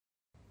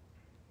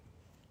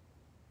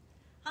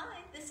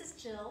This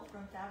is Jill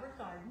from Fabric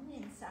Garden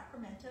in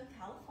Sacramento,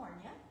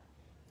 California.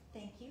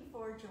 Thank you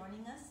for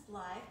joining us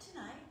live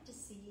tonight to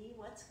see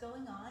what's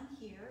going on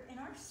here in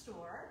our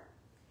store.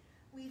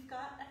 We've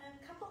got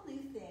a couple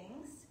new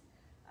things.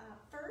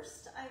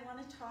 First, I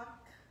want to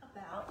talk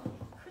about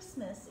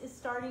Christmas is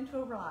starting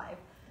to arrive.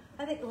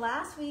 I think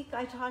last week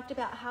I talked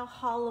about how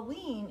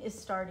Halloween is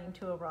starting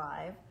to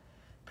arrive.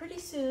 Pretty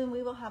soon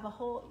we will have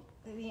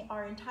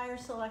our entire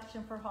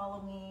selection for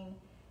Halloween,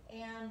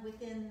 and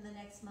within the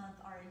next month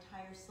our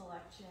entire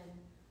selection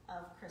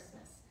of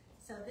Christmas.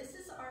 So this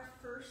is our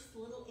first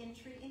little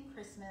entry in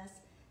Christmas.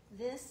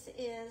 This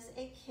is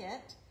a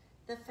kit.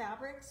 The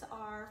fabrics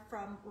are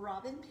from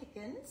Robin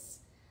Pickens.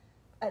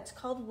 It's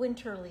called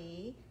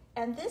Winterly,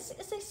 and this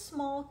is a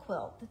small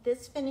quilt.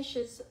 This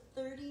finishes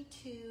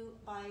 32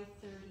 by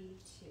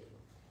 32.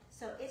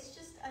 So it's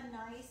just a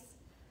nice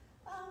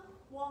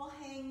wall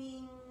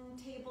hanging,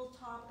 table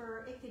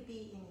topper. It could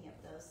be any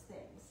of those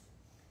things.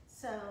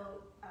 So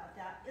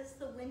that is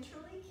the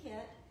Winterly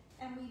kit,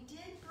 and we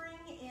did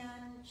bring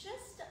in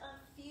just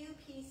a few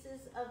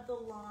pieces of the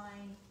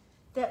line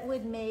that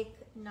would make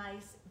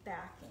nice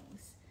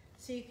backings.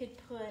 So you could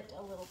put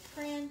a little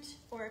print,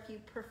 or if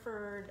you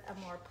preferred a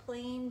more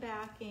plain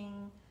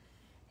backing,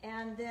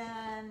 and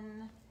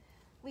then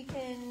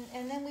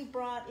we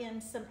brought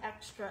in some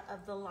extra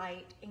of the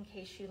light in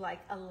case you like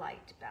a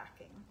light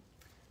backing.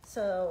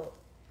 So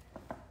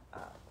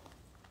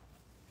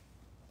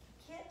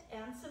kit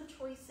and some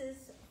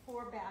choices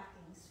for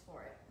backings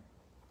for it.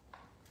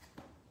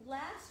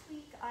 Last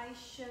week I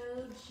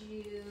showed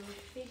you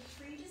Big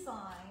Tree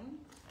Design,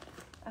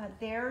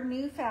 their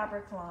new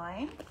fabric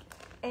line,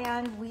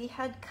 and we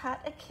had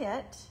cut a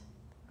kit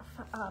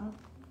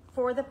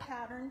for the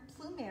pattern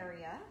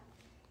Plumeria,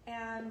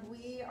 and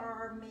we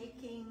are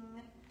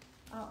making,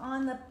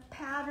 on the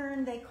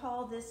pattern they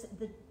call this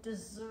the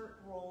dessert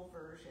roll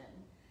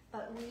version,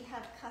 but we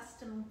have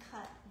custom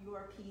cut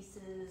your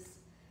pieces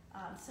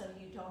so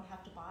you don't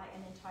have to buy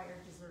an entire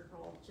dessert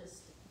roll,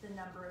 just the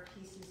number of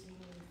pieces you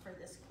need for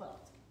this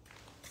quilt.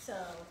 So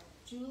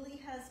Julie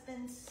has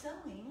been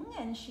sewing,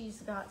 and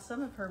she's got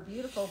some of her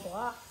beautiful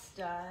blocks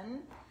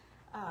done.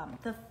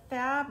 The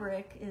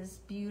fabric is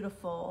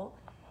beautiful,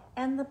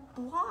 and the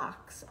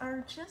blocks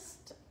are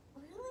just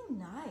really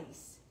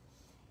nice.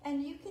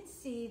 And you can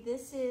see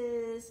this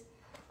is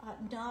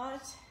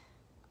not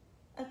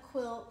a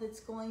quilt that's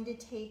going to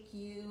take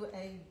you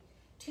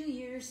 2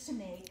 years to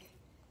make.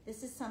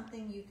 This is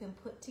something you can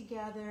put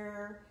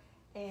together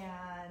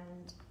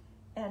and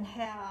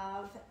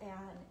have,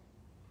 and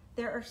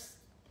there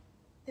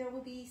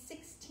will be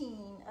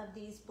 16 of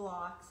these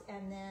blocks,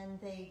 and then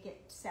they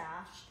get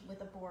sashed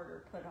with a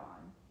border put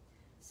on.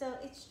 So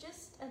it's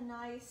just a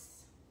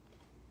nice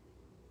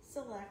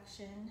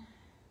selection.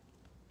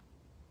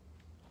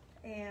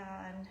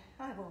 And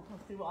I won't go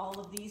through all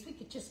of these. We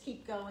could just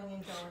keep going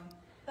and going.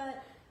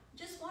 But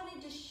just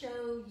wanted to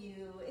show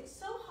you, it's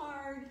so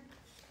hard.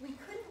 We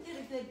couldn't get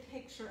a good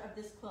picture of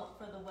this quilt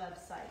for the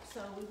website,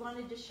 so we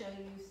wanted to show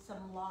you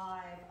some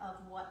live of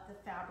what the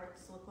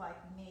fabrics look like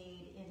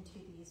made into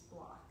these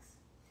blocks.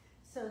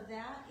 So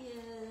that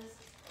is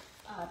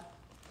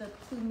the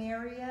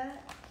Plumeria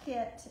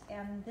kit,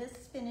 and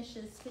this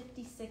finishes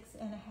 56.5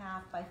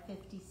 by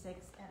 56.5.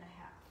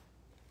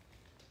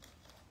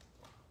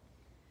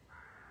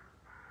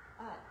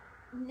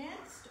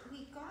 Next,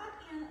 we got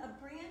in a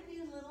brand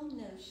new little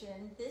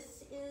notion.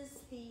 This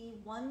is the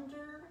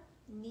Wonder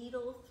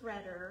Needle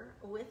Threader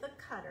with a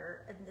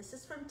cutter, and this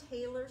is from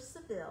Taylor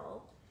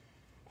Seville.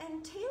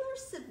 And Taylor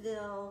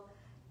Seville,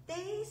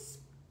 they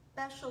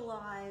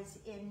specialize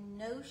in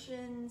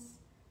notions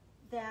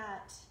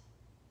that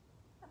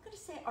I'm going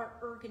to say are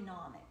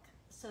ergonomic.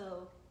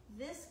 So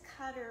this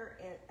cutter,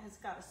 it has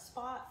got a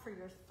spot for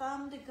your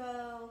thumb to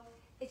go.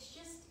 It's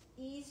just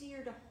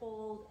easier to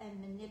hold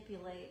and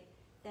manipulate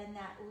than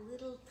that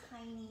little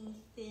tiny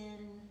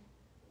thin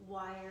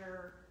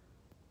wire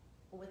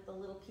with the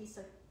little piece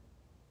of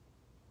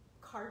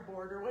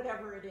cardboard or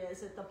whatever it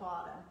is at the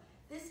bottom.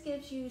 This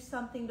gives you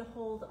something to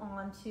hold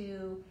on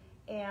to,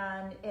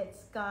 and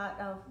it's got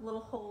a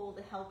little hole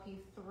to help you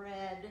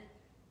thread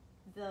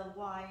the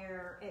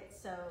wire.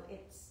 It's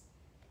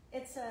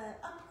an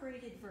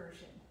upgraded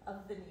version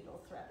of the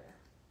needle threader.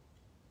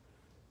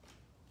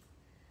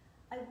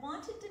 I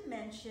wanted to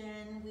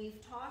mention,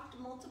 we've talked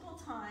multiple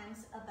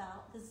times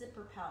about the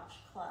Zipper Pouch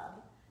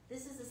Club.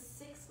 This is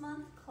a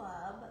 6-month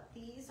club.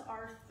 These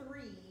are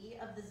 3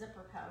 of the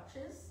zipper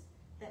pouches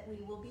that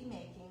we will be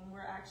making. We're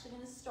actually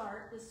going to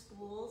start with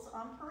Schools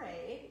on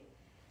Parade.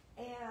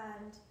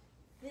 And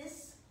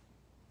this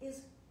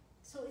is,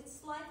 so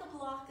it's like a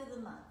block of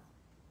the month.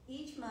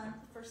 Each month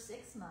for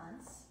 6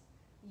 months,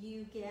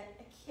 you get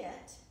a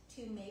kit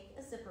to make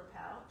a zipper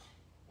pouch,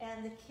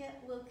 and the kit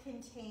will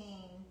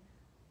contain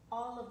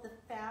all of the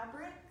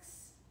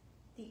fabrics,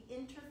 the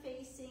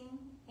interfacing,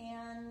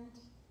 and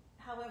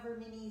however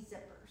many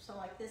zippers. So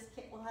like this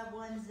kit will have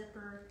 1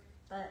 zipper,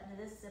 but in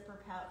this zipper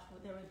pouch,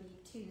 there would be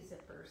 2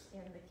 zippers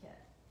in the kit.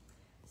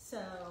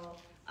 So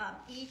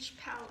each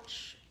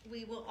pouch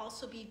we will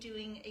also be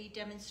doing a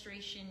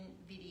demonstration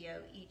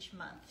video each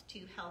month to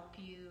help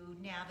you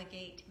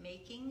navigate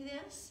making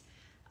this.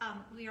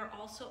 We are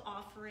also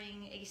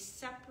offering a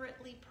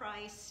separately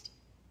priced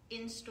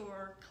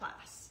in-store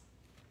class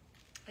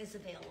is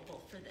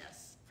available for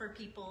this, for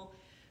people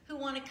who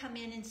want to come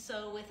in and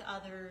sew with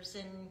others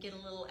and get a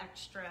little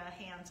extra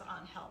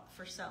hands-on help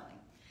for sewing.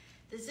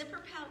 The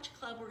Zipper Pouch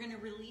Club, we're going to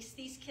release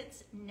these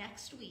kits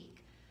next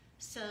week.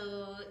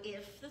 So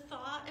if the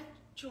thought of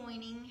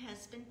joining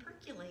has been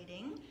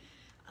percolating,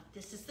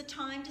 this is the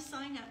time to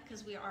sign up,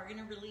 because we are going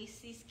to release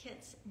these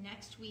kits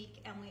next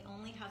week and we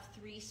only have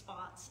 3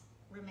 spots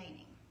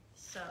remaining.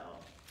 So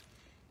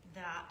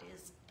that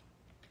is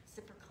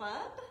Zipper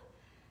Club.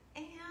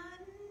 And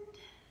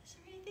is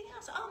there anything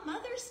else? Oh,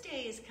 Mother's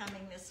Day is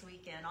coming this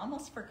weekend.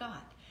 Almost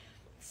forgot.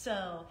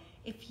 So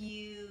if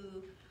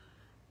you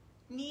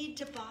need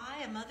to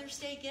buy a Mother's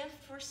Day gift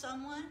for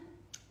someone,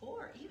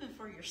 or even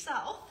for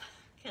yourself,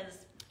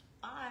 because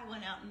I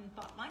went out and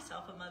bought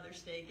myself a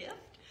Mother's Day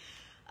gift.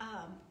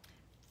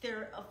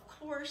 There, of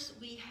course,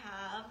 we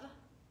have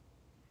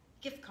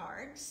gift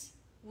cards.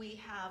 We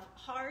have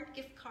hard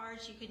gift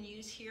cards you can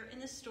use here in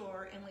the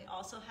store, and we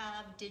also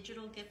have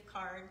digital gift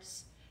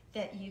cards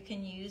that you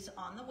can use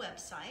on the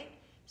website.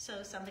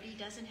 So somebody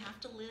doesn't have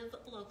to live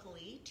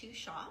locally to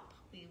shop.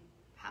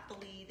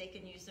 Happily, they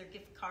can use their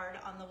gift card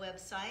on the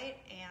website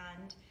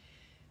and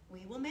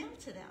we will mail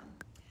to them.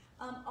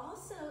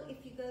 Also,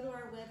 if you go to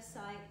our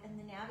website and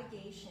the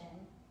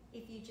navigation,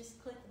 if you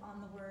just click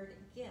on the word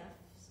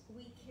gifts,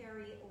 we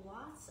carry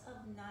lots of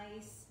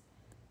nice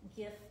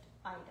gift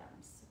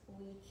items.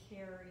 We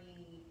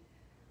carry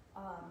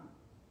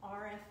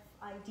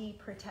RFID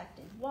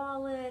protected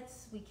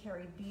wallets, we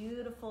carry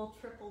beautiful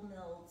triple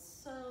milled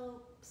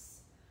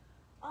soaps,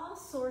 all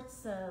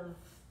sorts of,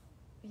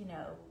 you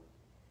know,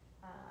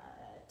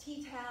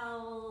 tea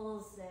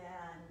towels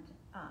and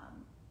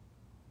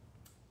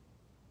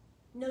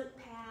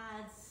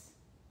notepads,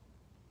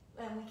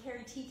 and we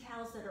carry tea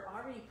towels that are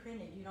already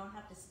printed. You don't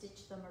have to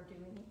stitch them or do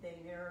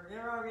anything.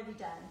 They're already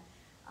done.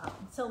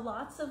 So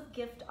lots of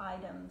gift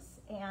items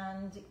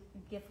and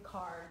gift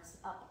cards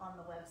up on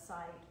the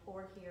website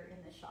or here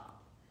in the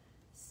shop.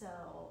 So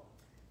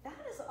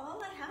that is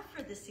all I have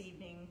for this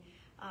evening.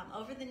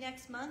 Over the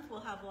next month, we'll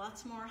have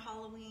lots more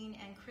Halloween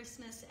and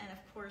Christmas and,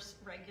 of course,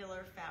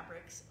 regular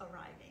fabrics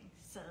arriving.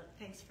 So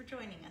thanks for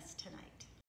joining us tonight.